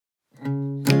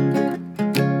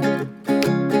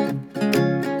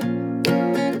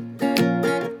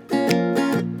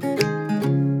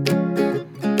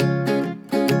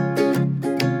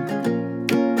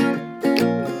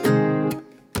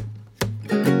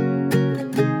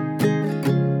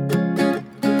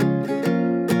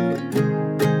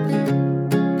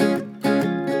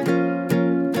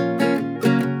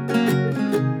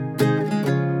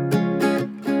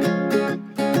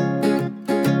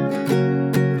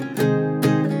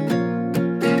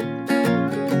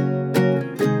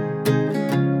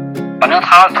正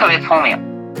他特别聪明，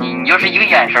你就是一个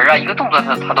眼神啊，一个动作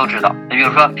他都知道。比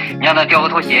如说你让他叼个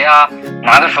拖鞋啊，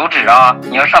拿个手指啊，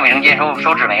你要上卫生间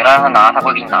手指没了让他拿，他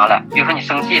会给你拿来。比如说你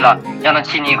生气了，让他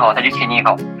亲你一口，他就亲你一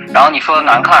口。然后你说的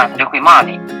难看，他就会骂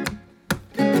你。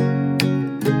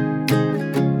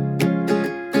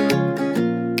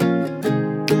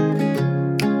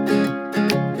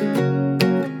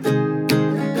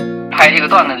拍这个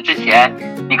段子之前，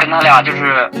你跟他俩就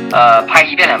是拍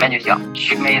1遍2遍就行，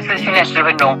每次训练10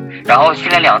分钟，然后训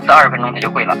练2次20分钟他就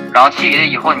会了，然后其余的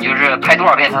以后你就是拍多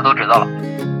少遍他都知道了。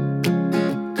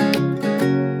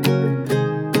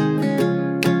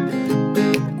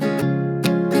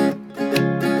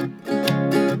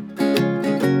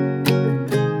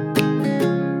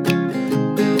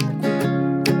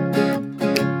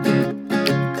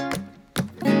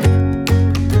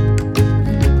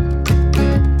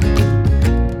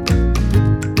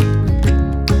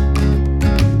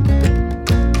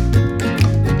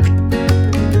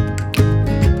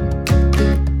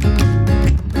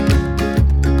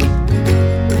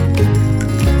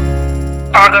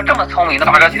八哥这么聪明的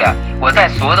八哥犬，我在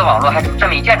所有的网络还真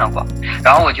没见着过。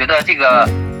然后我觉得这个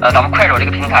咱们快手这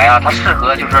个平台啊，它适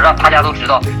合就是让大家都知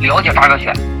道了解八哥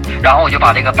犬，然后我就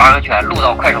把这个八哥犬录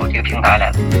到快手这个平台来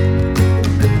了。